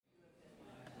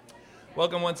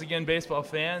Welcome once again, baseball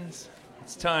fans.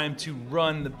 It's time to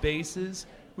run the bases.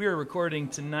 We are recording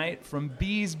tonight from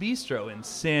Bee's Bistro in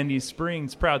Sandy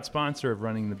Springs, proud sponsor of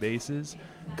Running the Bases.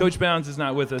 Coach Bounds is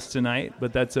not with us tonight,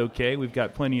 but that's okay. We've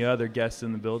got plenty of other guests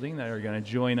in the building that are going to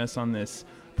join us on this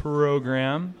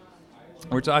program.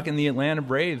 We're talking the Atlanta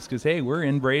Braves because, hey, we're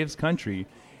in Braves country.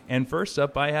 And first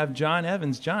up, I have John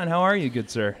Evans. John, how are you, good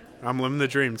sir? I'm living the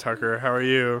dream, Tucker. How are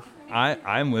you?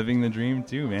 I'm living the dream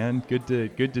too, man. Good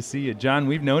to see you. John,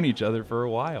 we've known each other for a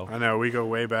while. I know, we go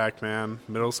way back, man.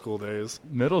 Middle school days.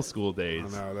 Middle school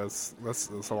days. I know, that's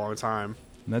a long time.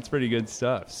 That's pretty good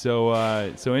stuff. So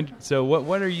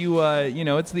what are you?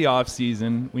 It's the off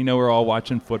season. We know we're all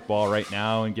watching football right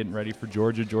now and getting ready for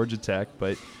Georgia Tech.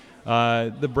 But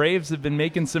the Braves have been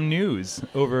making some news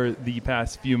over the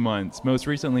past few months. Most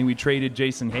recently, we traded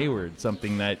Jason Hayward,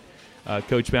 something that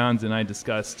Coach Bounds and I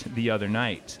discussed the other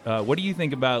night. What do you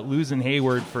think about losing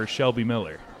Hayward for Shelby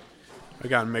Miller? I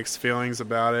got mixed feelings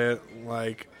about it.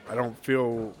 Like, I don't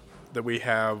feel that we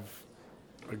have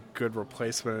a good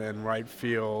replacement in right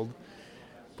field,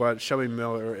 but Shelby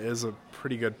Miller is a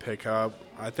pretty good pickup.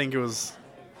 I think it was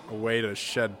a way to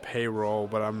shed payroll,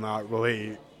 but I'm not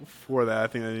really for that. I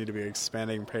think they need to be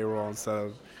expanding payroll instead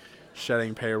of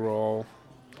shedding payroll.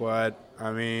 But,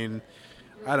 I mean,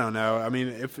 I don't know. I mean,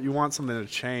 if you want something to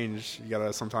change, you got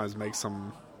to sometimes make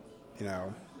some,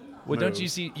 Well, moves. don't you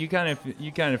see? You kind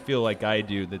of feel like I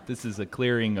do that this is a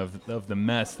clearing of the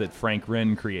mess that Frank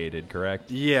Wren created.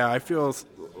 Correct? Yeah, I feel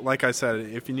like I said,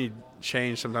 if you need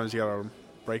change, sometimes you got to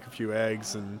break a few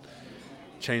eggs and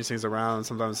change things around, and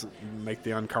sometimes make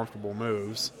the uncomfortable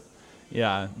moves.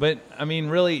 Yeah, but I mean,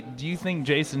 really, do you think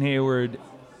Jason Hayward,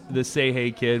 the Say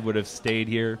Hey kid, would have stayed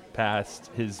here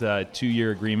past his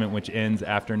 2-year agreement, which ends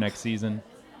after next season?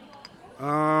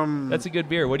 That's a good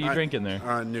beer. What are you drinking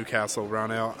there? Newcastle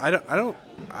Brown Ale. I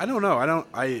don't know.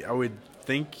 I would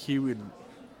think he would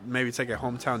maybe take a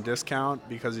hometown discount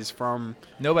because he's from.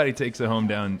 Nobody takes a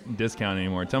hometown discount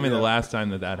anymore. Tell me the last time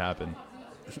that happened.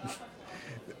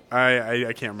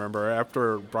 I can't remember.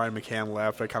 After Brian McCann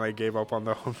left, I kind of gave up on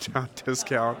the hometown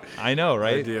discount. I know,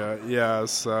 right? Idea. Yeah.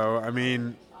 So I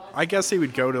mean, I guess he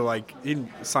would go to he'd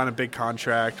sign a big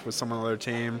contract with some other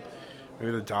team,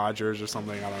 maybe the Dodgers or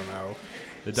something. I don't know.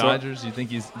 The Dodgers? You think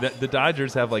the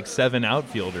Dodgers have 7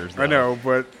 outfielders, though. I know,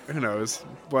 but who knows?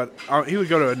 But he would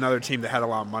go to another team that had a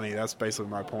lot of money. That's basically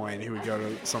my point. He would go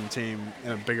to some team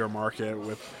in a bigger market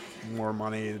with more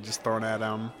money just thrown at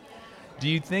him. Do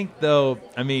you think, though,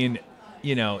 I mean,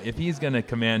 if he's going to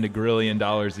command $1 grillion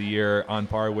a year on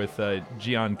par with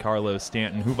Giancarlo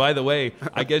Stanton, who, by the way,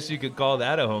 I guess you could call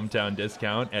that a hometown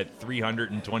discount at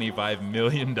 $325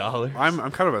 million.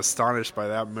 I'm kind of astonished by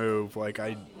that move.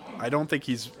 I don't think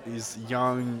he's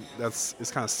young. It's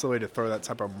kind of silly to throw that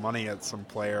type of money at some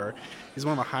player. He's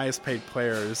one of the highest paid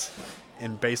players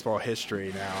in baseball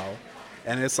history now.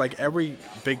 And it's like every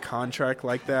big contract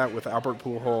like that with Albert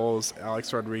Pujols,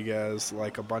 Alex Rodriguez,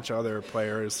 a bunch of other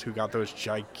players who got those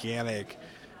gigantic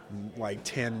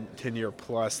 10-year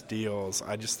plus deals.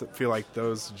 I just feel like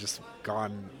those just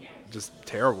gone just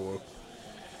terrible.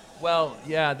 Well,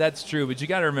 yeah, that's true, but you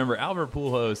got to remember Albert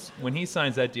Pujols, when he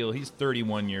signs that deal, he's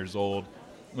 31 years old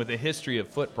with a history of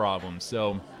foot problems.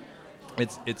 So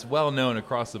it's well known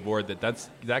across the board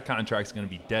that contract's going to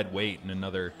be dead weight in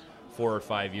another 4 or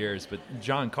 5 years. But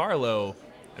Giancarlo,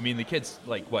 I mean, the kid's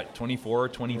 24,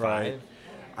 25? Right.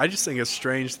 I just think it's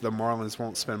strange the Marlins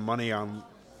won't spend money on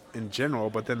in general,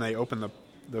 but then they open the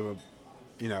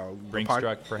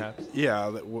Brinkstruck, perhaps?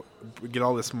 Yeah, we get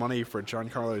all this money for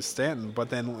Giancarlo Stanton, but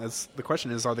then the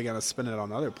question is, are they going to spend it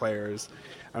on other players?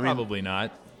 Probably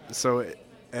not. So,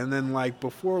 and then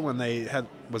before when they had,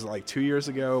 was it 2 years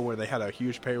ago where they had a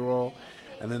huge payroll,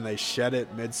 and then they shed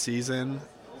it mid-season,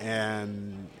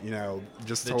 and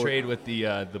just the trade with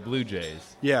the Blue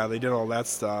Jays. Yeah, they did all that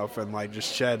stuff and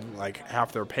just shed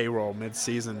half their payroll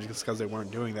mid-season just because they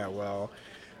weren't doing that well.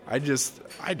 I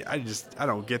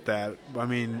don't get that. I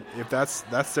mean, if that's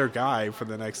their guy for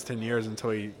the next 10 years until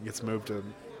he gets moved to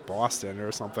Boston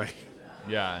or something.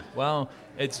 Yeah, well,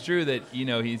 it's true that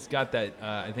he's got that.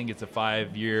 I think it's a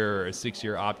 5-year or a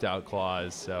 6-year opt-out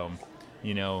clause. So,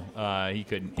 he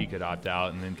could opt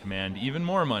out and then command even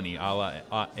more money, a la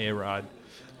A-Rod.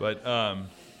 But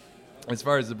as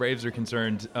far as the Braves are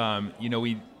concerned,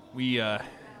 we're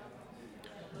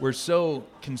so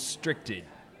constricted,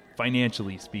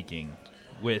 financially speaking,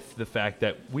 with the fact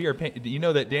that we are paying.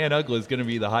 That Dan Uggla is going to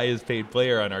be the highest paid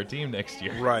player on our team next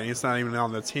year. Right. He's not even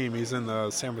on the team. He's in the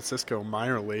San Francisco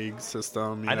minor league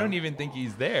system. I don't even think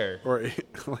he's there. Or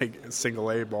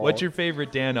single A ball. What's your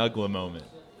favorite Dan Uggla moment?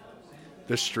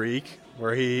 The streak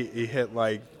where he hit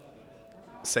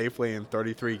safely in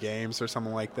 33 games or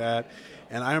something like that.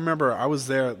 And I remember I was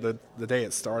there the day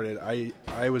it started.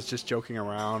 I was just joking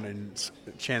around and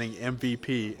chanting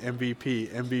MVP, MVP,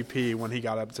 MVP when he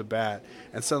got up to bat.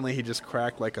 And suddenly he just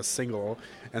cracked like a single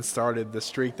and started the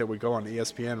streak that would go on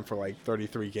ESPN for like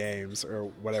 33 games or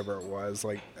whatever it was.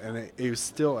 And he was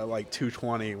still at like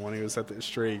 220 when he was at the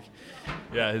streak.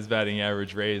 Yeah, his batting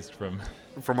average raised from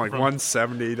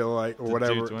 170 to like or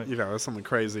whatever, 220. Something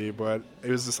crazy. But it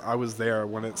was just I was there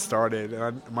when it started,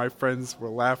 and my friends were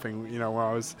laughing, when I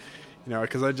was,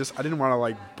 because I didn't want to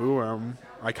like boo him.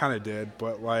 I kind of did,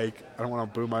 but like I don't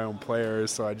want to boo my own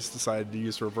players, so I just decided to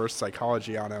use reverse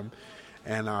psychology on him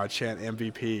and chant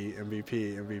MVP,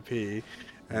 MVP, MVP.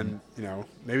 And,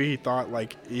 maybe he thought,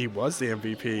 like, he was the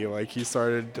MVP. Like, he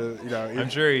started to, I'm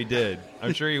sure he did.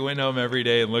 I'm sure he went home every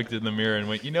day and looked in the mirror and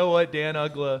went, you know what, Dan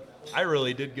Ugla? I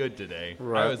really did good today.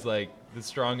 Right. I was, like, the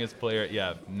strongest player.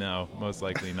 Yeah, no, most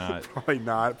likely not. Probably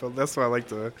not, but that's how I like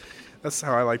to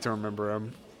remember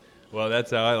him. Well,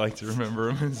 that's how I like to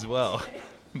remember him as well.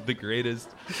 The greatest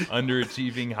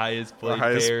underachieving, highest paid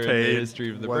player in the history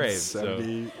of the Braves. So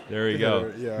there we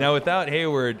go. Yeah. Now, without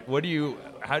Hayward,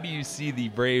 how do you see the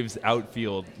Braves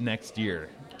outfield next year?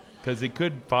 Because it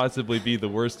could possibly be the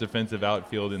worst defensive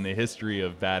outfield in the history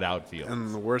of bad outfields.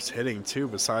 And the worst hitting, too,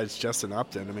 besides Justin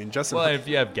Upton. I mean, Justin. Well, if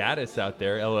you have Gaddis out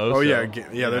there, Eloso. Oh, yeah.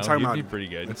 They're talking about. He'd be pretty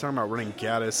good. They're talking about running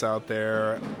Gaddis out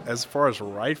there. As far as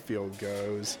right field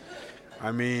goes,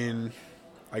 I mean,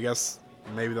 I guess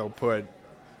maybe they'll put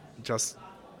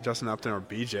Justin Upton or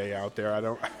BJ out there. I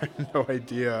have no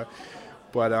idea.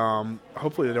 But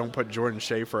hopefully they don't put Jordan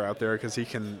Schaefer out there because he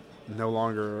can no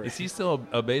longer. Is he still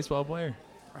a baseball player?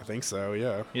 I think so,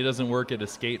 yeah. He doesn't work at a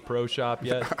skate pro shop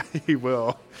yet? He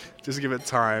will. Just give it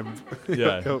time.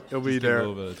 Yeah. he'll be there. A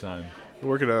little bit of time.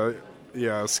 Work at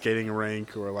a skating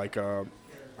rink or like a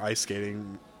ice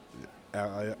skating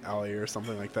alley or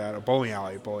something like that. A bowling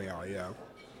alley, yeah.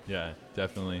 Yeah,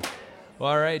 definitely. Well,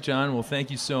 all right, John. Well,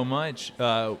 thank you so much.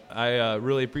 I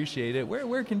really appreciate it.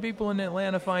 Where can people in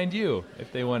Atlanta find you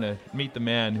if they want to meet the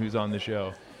man who's on the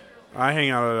show? I hang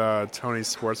out at Tony's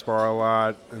Sports Bar a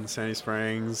lot in Sandy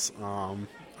Springs.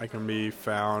 I can be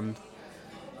found,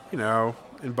 in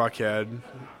Buckhead,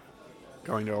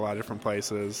 going to a lot of different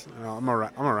places. I'm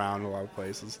around a lot of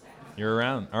places. You're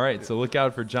around. All right, so look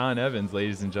out for John Evans,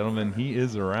 ladies and gentlemen. He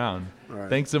is around. All right.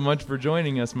 Thanks so much for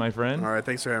joining us, my friend. All right,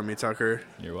 thanks for having me, Tucker.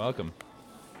 You're welcome.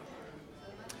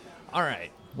 All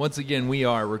right. Once again, we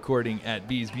are recording at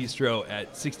Bees Bistro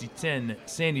at 6010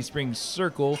 Sandy Springs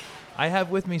Circle. I have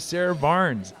with me Sarah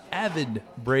Barnes, avid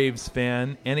Braves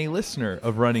fan and a listener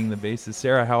of Running the Bases.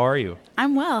 Sarah, how are you?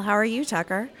 I'm well. How are you,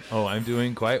 Tucker? Oh, I'm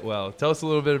doing quite well. Tell us a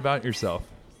little bit about yourself.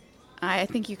 I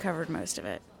think you covered most of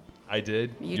it. I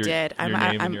did? You did. Your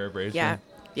name and you're a Braves fan?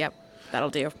 Yep. That'll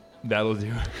do. That'll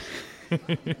do.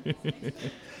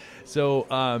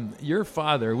 So, your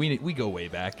father, we go way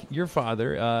back. Your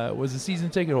father was a season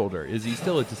ticket holder. Is he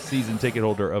still a season ticket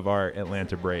holder of our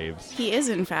Atlanta Braves? He is,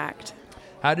 in fact.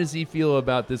 How does he feel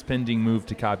about this pending move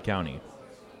to Cobb County?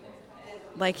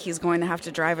 Like he's going to have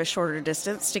to drive a shorter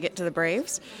distance to get to the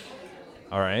Braves?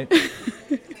 All right.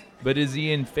 But is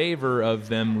he in favor of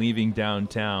them leaving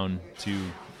downtown to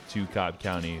Cobb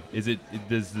County?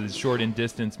 Does the short in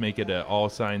distance make it all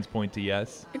signs point to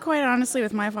yes? Quite honestly,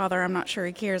 with my father, I'm not sure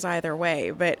he cares either way,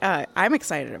 but I'm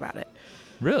excited about it.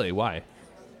 Really? Why?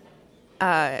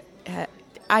 I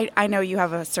know you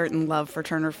have a certain love for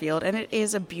Turner Field, and it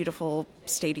is a beautiful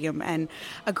stadium and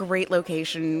a great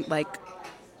location, like,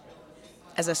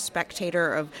 as a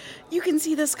spectator of, you can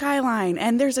see the skyline,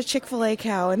 and there's a Chick-fil-A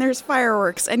cow, and there's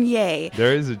fireworks, and yay.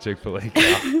 There is a Chick-fil-A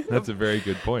cow. That's a very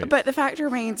good point. But the fact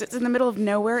remains, it's in the middle of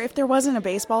nowhere. If there wasn't a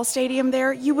baseball stadium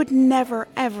there, you would never,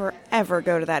 ever, ever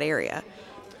go to that area.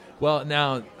 Well,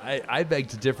 now, I beg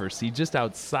to differ. See, just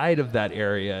outside of that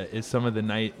area is some of the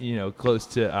night, close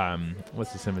to,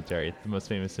 what's the cemetery? The most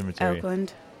famous cemetery?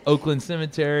 Oakland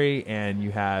Cemetery, and you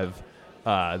have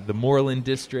the Moreland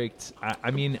District.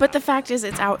 But the fact is,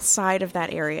 it's outside of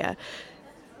that area.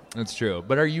 That's true.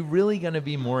 But are you really going to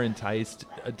be more enticed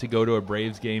to go to a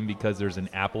Braves game because there's an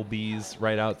Applebee's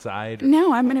right outside?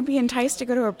 No, I'm going to be enticed to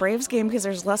go to a Braves game because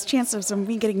there's less chances of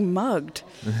me getting mugged.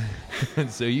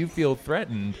 So you feel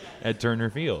threatened at Turner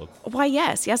Field? Why,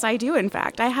 yes. Yes, I do, in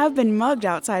fact. I have been mugged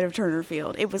outside of Turner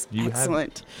Field. It was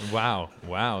excellent. Wow.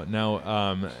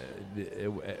 Now,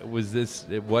 was this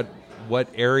what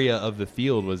area of the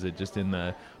field? Was it just in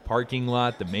the parking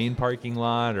lot, the main parking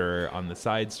lot, or on the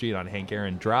side street on Hank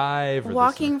Aaron Drive? Or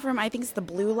walking from, I think it's the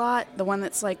blue lot, the one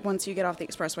that's like once you get off the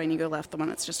expressway and you go left, the one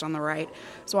that's just on the right.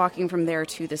 So walking from there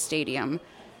to the stadium.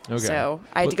 Okay. So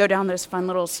I had to go down those fun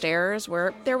little stairs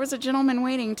where there was a gentleman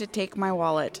waiting to take my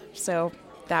wallet. So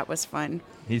that was fun.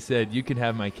 He said, "You can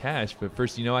have my cash, but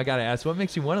first, I got to ask, what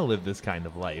makes you want to live this kind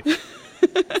of life?"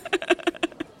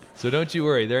 So don't you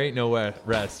worry, there ain't no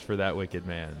rest for that wicked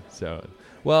man. So,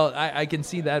 well, I can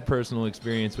see that personal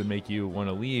experience would make you want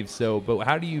to leave. So, but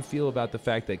how do you feel about the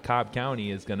fact that Cobb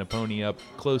County is going to pony up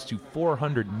close to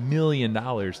 $400 million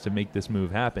to make this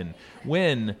move happen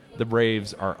when the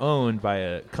Braves are owned by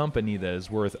a company that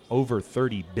is worth over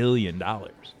 $30 billion?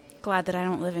 Glad that I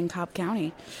don't live in Cobb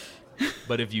County.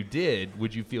 But if you did,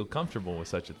 would you feel comfortable with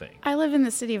such a thing? I live in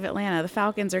the city of Atlanta. The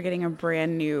Falcons are getting a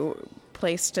brand new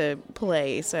place to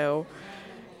play, so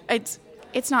it's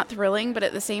not thrilling, but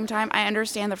at the same time, I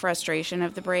understand the frustration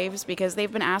of the Braves because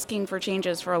they've been asking for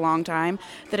changes for a long time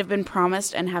that have been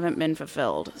promised and haven't been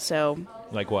fulfilled. So,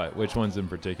 like what? Which ones in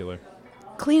particular?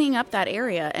 Cleaning up that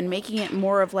area and making it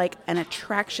more of like an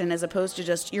attraction as opposed to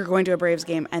just you're going to a Braves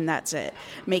game and that's it.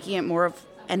 Making it more of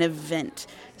an event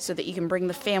so that you can bring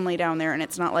the family down there and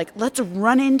it's not like, let's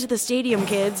run into the stadium,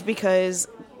 kids, because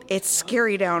it's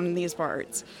scary down in these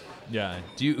parts. Yeah.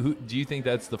 Do you think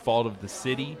that's the fault of the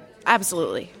city?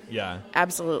 Absolutely. Yeah.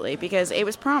 Absolutely, because it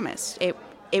was promised.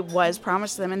 It was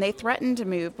promised to them, and they threatened to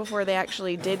move before they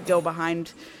actually did go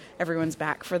behind everyone's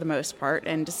back for the most part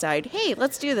and decide, hey,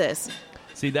 let's do this.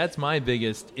 See, that's my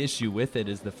biggest issue with it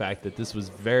is the fact that this was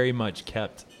very much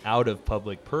kept out of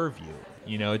public purview.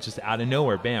 It's just out of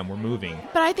nowhere, bam, we're moving.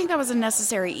 But I think that was a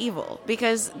necessary evil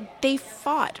because they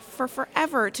fought for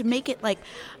forever to make it like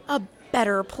a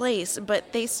better place,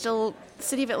 but the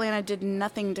city of Atlanta did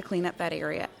nothing to clean up that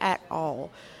area at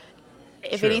all.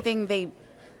 If True. Anything, they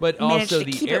but managed also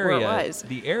to keep it where it was.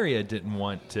 The area didn't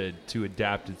want to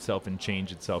adapt itself and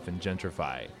change itself and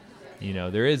gentrify.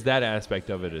 There is that aspect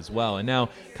of it as well. And now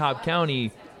Cobb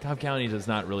County does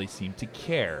not really seem to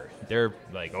care. They're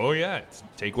like, oh yeah,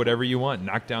 take whatever you want,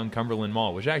 knock down Cumberland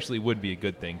Mall, which actually would be a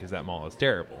good thing because that mall is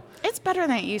terrible. It's better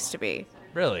than it used to be.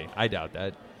 Really? I doubt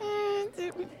that.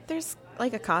 There's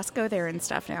like a Costco there and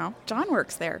stuff now. John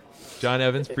works there. John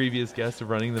Evans, previous guest of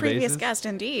Running the Bases? Previous guest,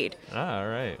 indeed. All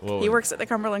right. Well, he works at the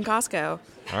Cumberland Costco.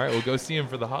 All right, well, go see him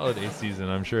for the holiday season.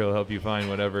 I'm sure he'll help you find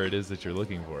whatever it is that you're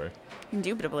looking for.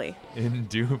 Indubitably.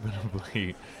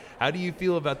 Indubitably. How do you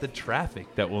feel about the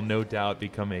traffic that will no doubt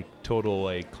become a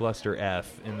total cluster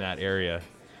F in that area?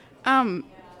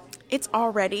 It's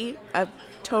already a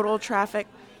total traffic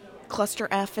cluster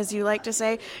F, as you like to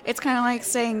say. It's kind of like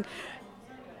saying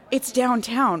it's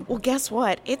downtown. Well, guess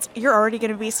what? You're already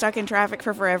going to be stuck in traffic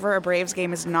for forever. A Braves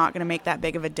game is not going to make that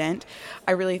big of a dent.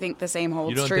 I really think the same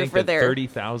holds true for You don't think that there.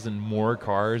 30,000 more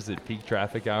cars at peak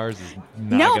traffic hours is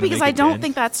not No, going to because make a I don't dent?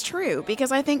 think that's true.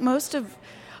 Because I think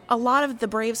a lot of the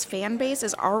Braves fan base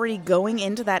is already going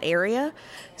into that area.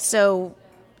 So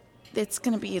it's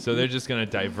going to be... So they're just going to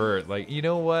divert. Like, you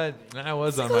know what? I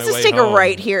was on my way home. Let's just take a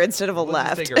right here instead of a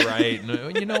left. Let's take a right. No,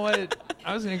 you know what?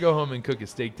 I was going to go home and cook a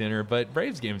steak dinner, but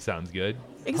Braves game sounds good.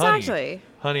 Exactly.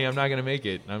 Honey, I'm not going to make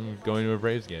it. I'm going to a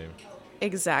Braves game.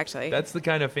 Exactly. That's the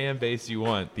kind of fan base you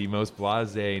want. The most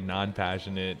blasé,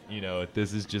 non-passionate,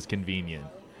 this is just convenient.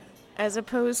 As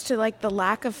opposed to like the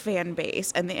lack of fan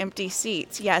base and the empty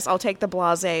seats. Yes, I'll take the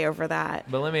blasé over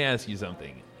that. But let me ask you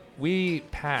something. We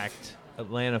packed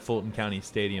Atlanta Fulton County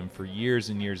Stadium for years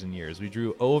and years and years. We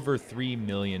drew over 3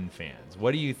 million fans.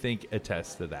 What do you think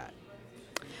attests to that?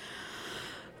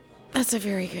 That's a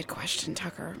very good question,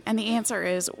 Tucker. And the answer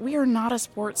is we are not a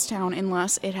sports town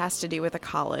unless it has to do with a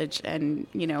college and,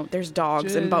 there's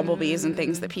dogs and bumblebees and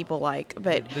things that people like.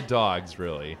 But the dogs,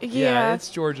 really. Yeah. It's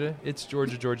Georgia. It's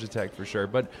Georgia Tech for sure.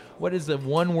 But what is the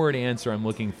one-word answer I'm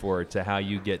looking for to how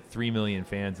you get 3 million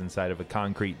fans inside of a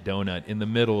concrete donut in the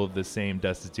middle of the same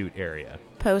destitute area?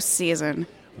 Postseason.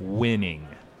 Winning.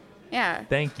 Yeah.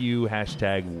 Thank you,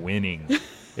 #winning.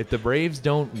 If the Braves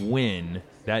don't win,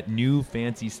 that new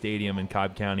fancy stadium in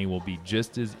Cobb County will be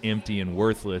just as empty and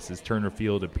worthless as Turner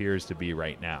Field appears to be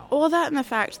right now. Well, that and the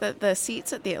fact that the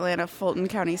seats at the Atlanta Fulton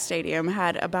County Stadium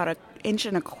had about 1.25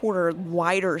 inches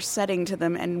wider setting to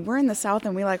them, and we're in the South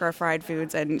and we like our fried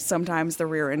foods, and sometimes the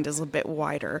rear end is a bit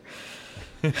wider.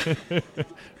 Are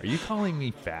you calling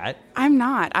me fat? I'm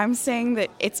not. I'm saying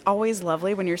that it's always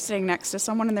lovely when you're sitting next to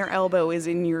someone and their elbow is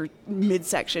in your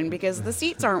midsection because the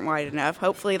seats aren't wide enough.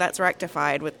 Hopefully that's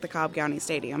rectified with the Cobb County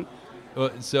Stadium. Well,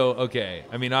 so, okay.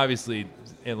 I mean, obviously,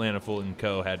 Atlanta Fulton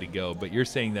Co. had to go, but you're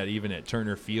saying that even at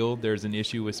Turner Field, there's an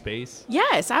issue with space?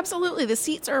 Yes, absolutely. The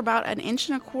seats are about 1.25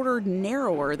 inches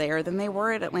narrower there than they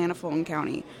were at Atlanta Fulton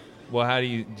County. Well, how do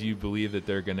you believe that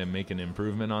they're going to make an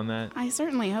improvement on that? I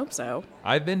certainly hope so.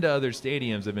 I've been to other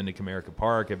stadiums. I've been to Comerica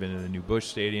Park. I've been to the new Busch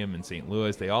Stadium in St.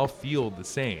 Louis. They all feel the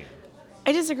same.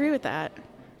 I disagree with that.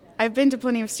 I've been to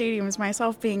plenty of stadiums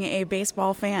myself, being a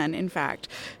baseball fan, in fact.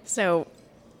 So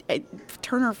at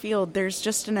Turner Field, there's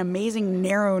just an amazing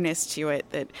narrowness to it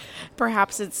that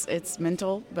perhaps it's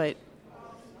mental, but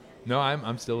No,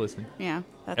 I'm still listening. yeah,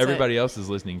 that's Everybody it. else is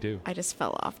listening too. I just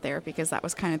fell off there because that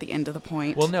was kind of the end of the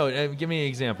point. Well, no, give me an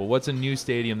example. What's a new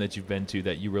stadium that you've been to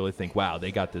that you really think, wow,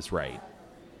 they got this right?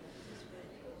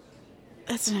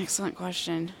 That's an excellent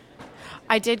question.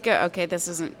 I did go, okay, this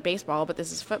isn't baseball, but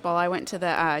this is football. I went to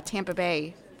the Tampa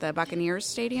Bay, the Buccaneers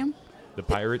Stadium. The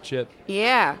pirate ship?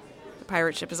 Yeah. The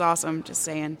pirate ship is awesome, just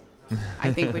saying.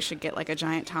 I think we should get like a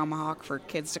giant tomahawk for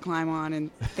kids to climb on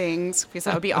and things, because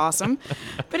that would be awesome.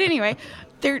 But anyway,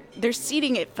 their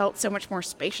seating, it felt so much more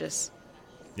spacious.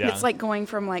 Yeah. It's like going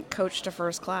from like coach to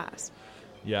first class.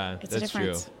 Yeah, It's a that's true.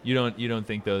 difference. You don't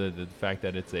think though that the fact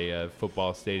that it's a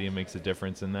football stadium makes a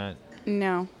difference in that?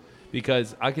 No.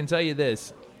 Because I can tell you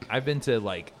this, I went to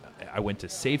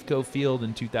Safeco Field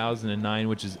in 2009,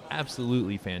 which is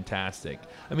absolutely fantastic.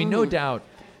 I mean, no doubt,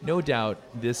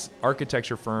 this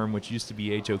architecture firm, which used to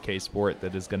be HOK Sport,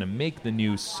 that is going to make the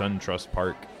new SunTrust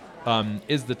Park,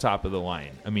 is the top of the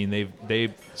line. I mean,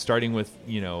 they've starting with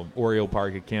Oriole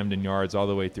Park at Camden Yards all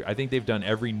the way through. I think they've done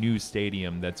every new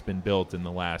stadium that's been built in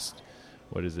the last,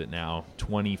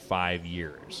 25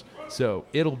 years. So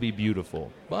it'll be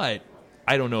beautiful, but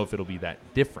I don't know if it'll be that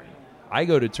different. I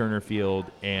go to Turner Field,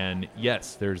 and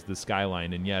yes, there's the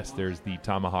skyline, and yes, there's the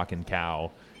tomahawk and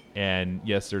cow, and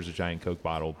yes, there's a giant Coke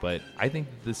bottle, but I think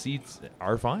the seats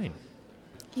are fine.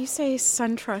 You say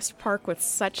SunTrust Park with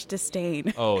such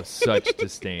disdain. Oh, such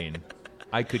disdain.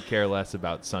 I could care less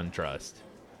about SunTrust.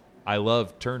 I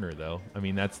love Turner, though. I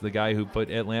mean, that's the guy who put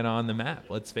Atlanta on the map.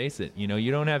 Let's face it. You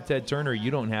don't have Ted Turner,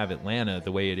 you don't have Atlanta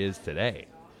the way it is today.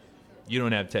 You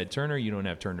don't have Ted Turner, you don't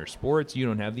have Turner Sports, you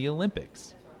don't have the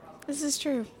Olympics. This is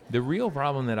true. The real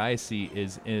problem that I see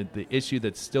is the issue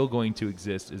that's still going to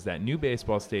exist is that new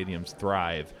baseball stadiums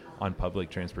thrive on public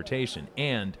transportation.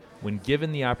 And when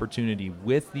given the opportunity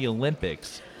with the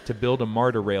Olympics to build a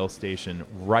MARTA rail station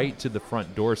right to the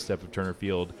front doorstep of Turner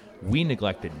Field, we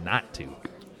neglected not to.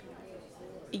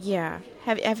 Yeah.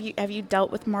 Have you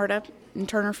dealt with MARTA in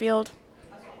Turner Field?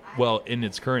 Well, in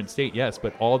its current state, yes,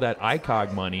 but all that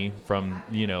ICOG money from,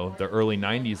 the early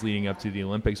 90s leading up to the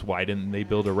Olympics, why didn't they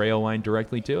build a rail line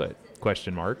directly to it?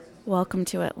 Question mark. Welcome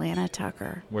to Atlanta,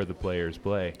 Tucker. Where the players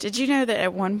play. Did you know that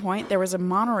at one point there was a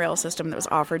monorail system that was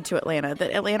offered to Atlanta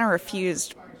that Atlanta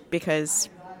refused because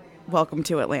welcome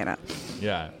to Atlanta?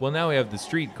 Yeah. Well, now we have the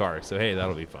streetcar, so hey,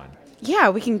 that'll be fun. Yeah,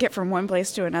 we can get from one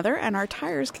place to another, and our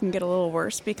tires can get a little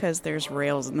worse because there's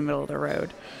rails in the middle of the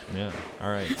road. Yeah.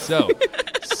 All right. So,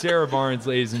 Sarah Barnes,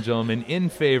 ladies and gentlemen, in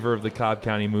favor of the Cobb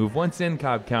County move. Once in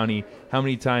Cobb County, how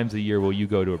many times a year will you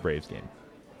go to a Braves game?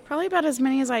 Probably about as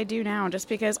many as I do now, just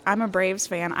because I'm a Braves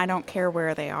fan. I don't care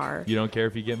where they are. You don't care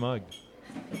if you get mugged?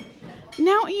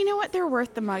 No, you know what? They're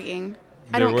worth the mugging.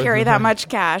 I They're don't worth carry the that mugging. much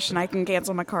cash, and I can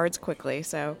cancel my cards quickly,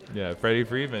 so... Yeah, Freddie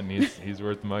Freeman, he's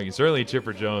worth the mugging. Certainly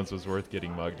Chipper Jones was worth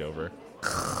getting mugged over.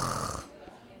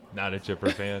 Not a Chipper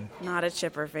fan? Not a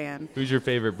Chipper fan. Who's your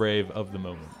favorite Brave of the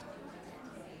moment?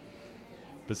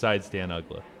 Besides Dan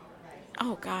Ugla.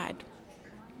 Oh, God.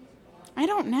 I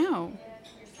don't know.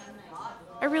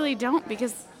 I really don't,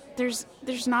 because there's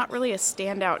not really a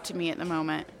standout to me at the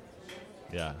moment.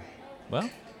 Yeah. Well,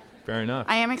 fair enough.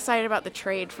 I am excited about the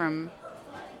trade from...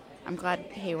 I'm glad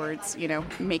Hayward's,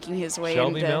 making his way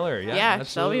Shelby into... Miller, yeah,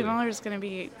 absolutely. Shelby Miller is going to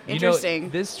be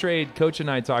interesting. This trade, Coach and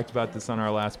I talked about this on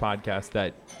our last podcast,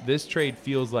 that this trade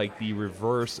feels like the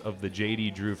reverse of the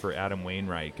J.D. Drew for Adam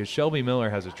Wainwright, because Shelby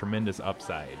Miller has a tremendous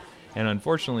upside. And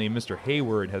unfortunately, Mr.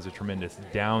 Hayward has a tremendous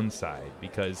downside,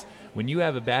 because when you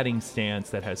have a batting stance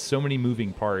that has so many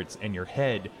moving parts and your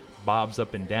head bobs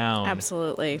up and down...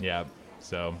 Absolutely. Yeah,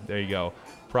 so there you go.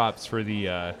 Props for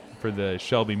the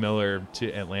Shelby Miller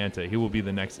to Atlanta. He will be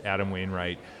the next Adam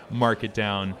Wainwright. Mark it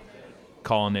down,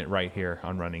 calling it right here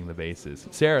on Running the Bases.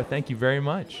 Sarah, thank you very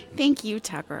much. Thank you,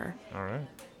 Tucker. All right.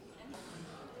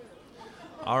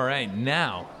 All right,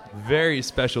 now, very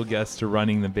special guest to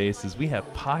Running the Bases. We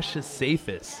have Pasha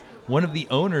Safis, one of the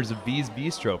owners of Bees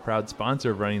Bistro, proud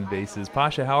sponsor of Running the Bases.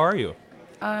 Pasha, how are you?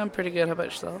 I'm pretty good. How about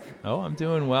yourself? Oh, I'm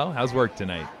doing well. How's work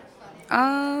tonight?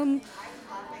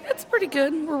 It's pretty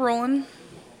good. We're rolling.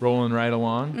 Rolling right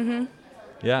along? Mm-hmm.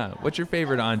 Yeah. What's your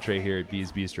favorite entree here at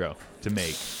Bees Bistro to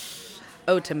make?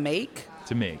 Oh, to make?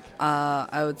 To make.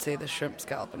 I would say the shrimp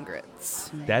scallop and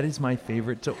grits. That is my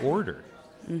favorite to order.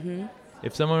 Mm-hmm.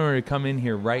 If someone were to come in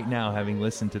here right now having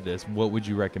listened to this, what would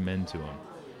you recommend to them?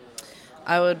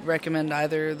 I would recommend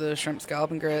either the shrimp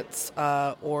scallop and grits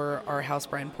or our house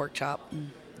brine pork chop.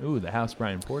 Ooh, the house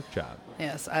brine pork chop.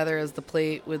 Yes, either as the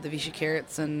plate with the Vichy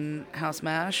carrots and house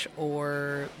mash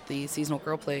or the seasonal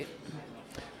grill plate.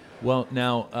 Well,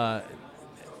 now,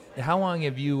 how long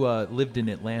have you lived in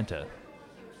Atlanta?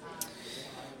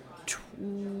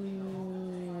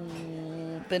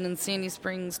 Been in Sandy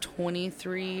Springs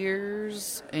 23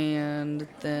 years, and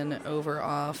then over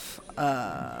off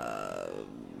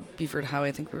Beaufort Highway,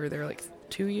 I think we were there like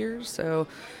 2 years, so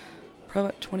probably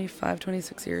about 25,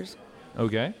 26 years.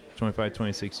 Okay, 25,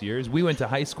 26 years. We went to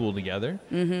high school together.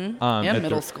 Mm-hmm. At And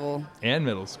middle school. And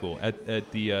middle school at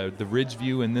the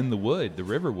Ridgeview and then the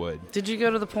Riverwood. Did you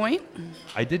go to the Point?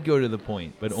 I did go to the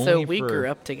Point, but only So we for, grew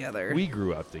up together. We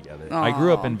grew up together. I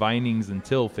grew up Aw. in Vinings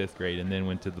until 5th grade and then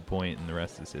went to the Point, and the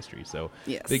rest is history. So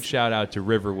Yes. big shout out to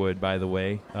Riverwood, by the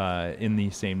way, in the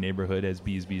same neighborhood as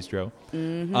Bees Bistro.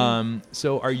 Mm-hmm.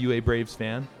 So are you a Braves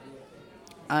fan?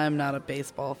 I'm not a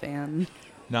baseball fan.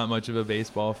 Not much of a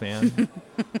baseball fan.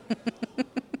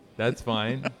 That's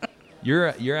fine. But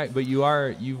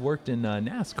you've worked in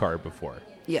NASCAR before.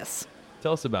 Yes.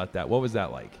 Tell us about that. What was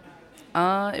that like?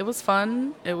 It was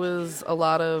fun. It was a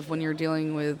lot of, when you're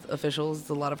dealing with officials,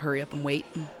 a lot of hurry up and wait.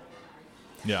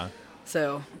 Yeah.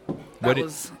 So What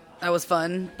that was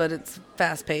fun, but it's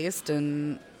fast paced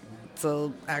and it's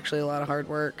actually a lot of hard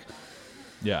work.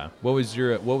 Yeah. What was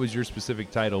your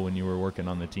specific title when you were working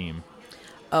on the team?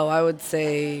 Oh, I would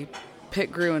say pit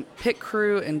crew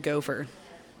and gopher.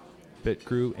 Pit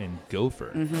crew and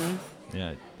gopher. Mm-hmm.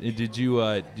 Yeah. Did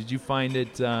you find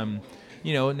it?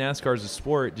 NASCAR is a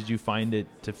sport. Did you find it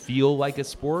to feel like a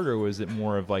sport, or was it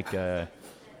more of like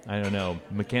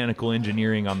mechanical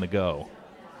engineering on the go?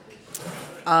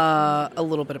 A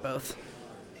little bit of both.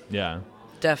 Yeah.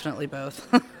 Definitely both.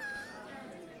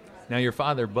 Now, your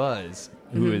father, Buzz,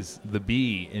 who is the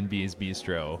B in Bees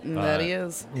Bistro. That he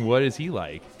is. What is he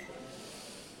like?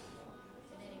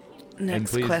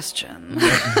 Next please- question.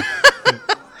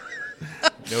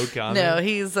 No comment? No,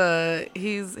 he's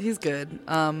good.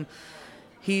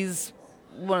 He's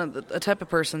one of a type of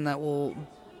person that will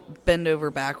bend over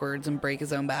backwards and break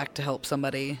his own back to help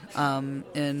somebody.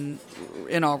 In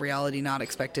all reality, not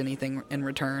expect anything in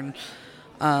return.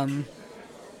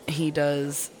 He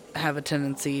does have a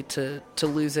tendency to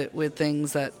lose it with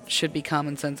things that should be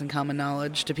common sense and common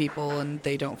knowledge to people, and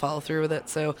they don't follow through with it.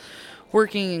 So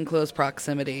working in close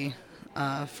proximity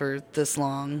for this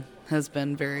long has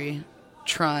been very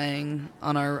trying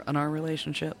on our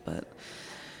relationship, but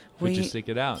We just stick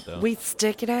it out, though. we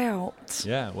stick it out.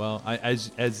 Yeah, well,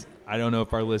 as I don't know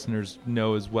if our listeners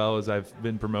know as well as I've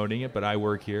been promoting it, but I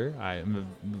work here. I'm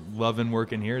loving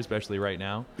working here, especially right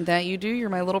now. That you do. You're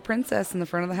my little princess in the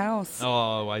front of the house.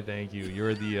 Oh, I thank you.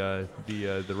 You're the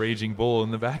raging bull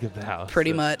in the back of the house.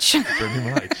 Pretty much. Pretty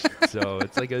much. So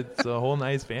it's a whole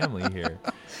nice family here.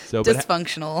 So,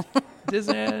 Dysfunctional.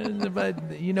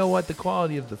 but you know what? The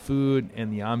quality of the food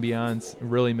and the ambiance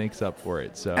really makes up for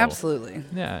it. So Absolutely.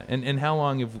 yeah. And how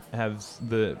long have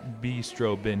the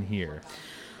bistro been here?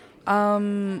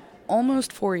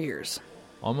 Almost 4 years.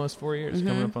 Almost 4 years, Mm-hmm.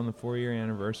 coming up on the 4-year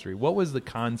anniversary. What was the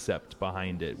concept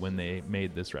behind it when they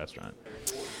made this restaurant?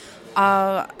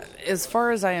 As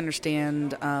far as I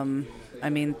understand,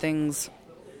 things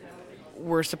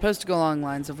were supposed to go along the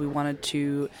lines of we wanted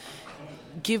to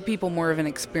give people more of an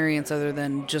experience other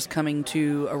than just coming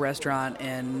to a restaurant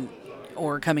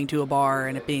or coming to a bar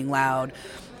and it being loud.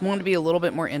 We wanted to be a little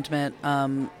bit more intimate.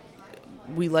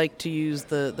 We like to use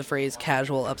the phrase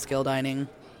casual upscale dining.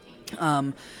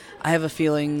 I have a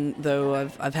feeling, though,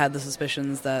 I've had the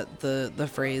suspicions that the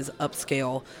phrase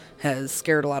upscale has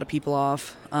scared a lot of people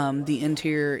off. The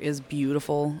interior is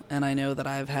beautiful, and I know that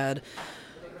I've had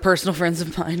personal friends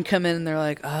of mine come in and they're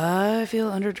like, I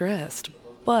feel underdressed.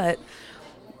 But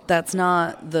that's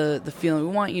not the feeling.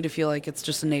 We want you to feel like it's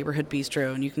just a neighborhood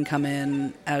bistro and you can come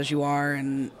in as you are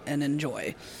and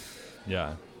enjoy.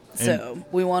 Yeah. So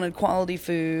we wanted quality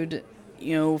food,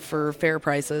 for fair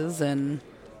prices and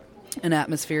an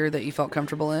atmosphere that you felt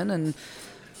comfortable in, and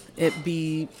it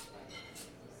be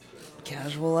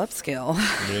casual upscale.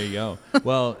 There you go.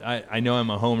 Well, I know I'm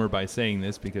a homer by saying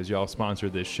this because y'all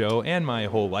sponsored this show and my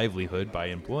whole livelihood by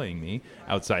employing me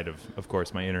outside of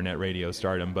course, my internet radio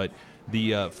stardom. But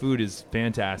the food is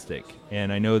fantastic,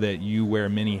 and I know that you wear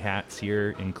many hats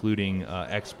here, including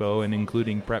Expo and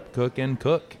including Prep Cook and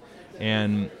Cook.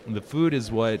 And the food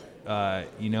is what,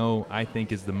 I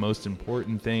think is the most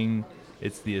important thing.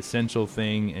 It's the essential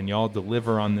thing, and y'all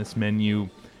deliver on this menu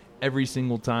every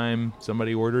single time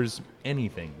somebody orders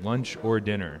anything, lunch or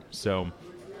dinner. So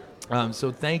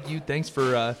thank you. Thanks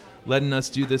for letting us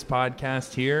do this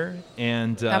podcast here.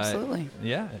 And Absolutely.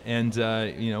 Yeah, and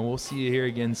we'll see you here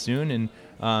again soon.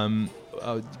 And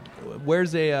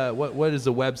where's what is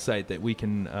a website that we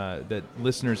can that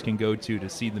listeners can go to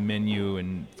see the menu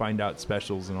and find out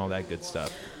specials and all that good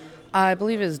stuff? I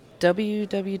believe is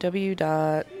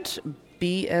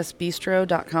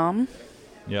www.bsbistro.com.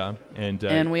 Yeah,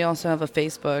 and we also have a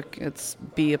Facebook. It's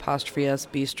B''S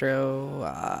Bistro.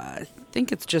 I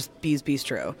think it's just Bees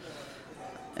Bistro,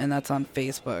 and that's on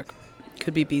Facebook.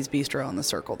 Could be Bees Bistro on the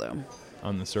Circle though.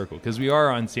 On the Circle, because we are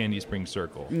on Sandy Springs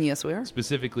Circle. Yes, we are.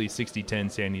 Specifically 6010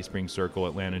 Sandy Springs Circle,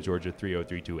 Atlanta, Georgia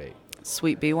 30328.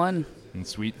 Sweet B1. And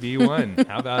Sweet B1.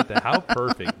 How about that? How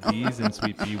perfect. Bees and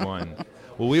Sweet B1.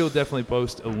 Well, we will definitely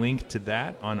post a link to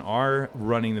that on our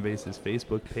Running the Bases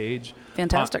Facebook page.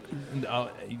 Fantastic.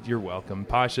 You're welcome.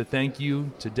 Pasha, thank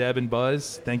you to Deb and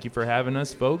Buzz. Thank you for having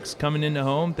us, folks. Coming into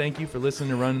home, thank you for listening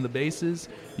to Running the Bases.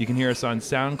 You can hear us on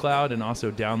SoundCloud and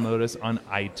also download us on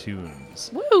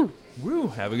iTunes. Woo! Woo!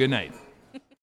 Have a good night.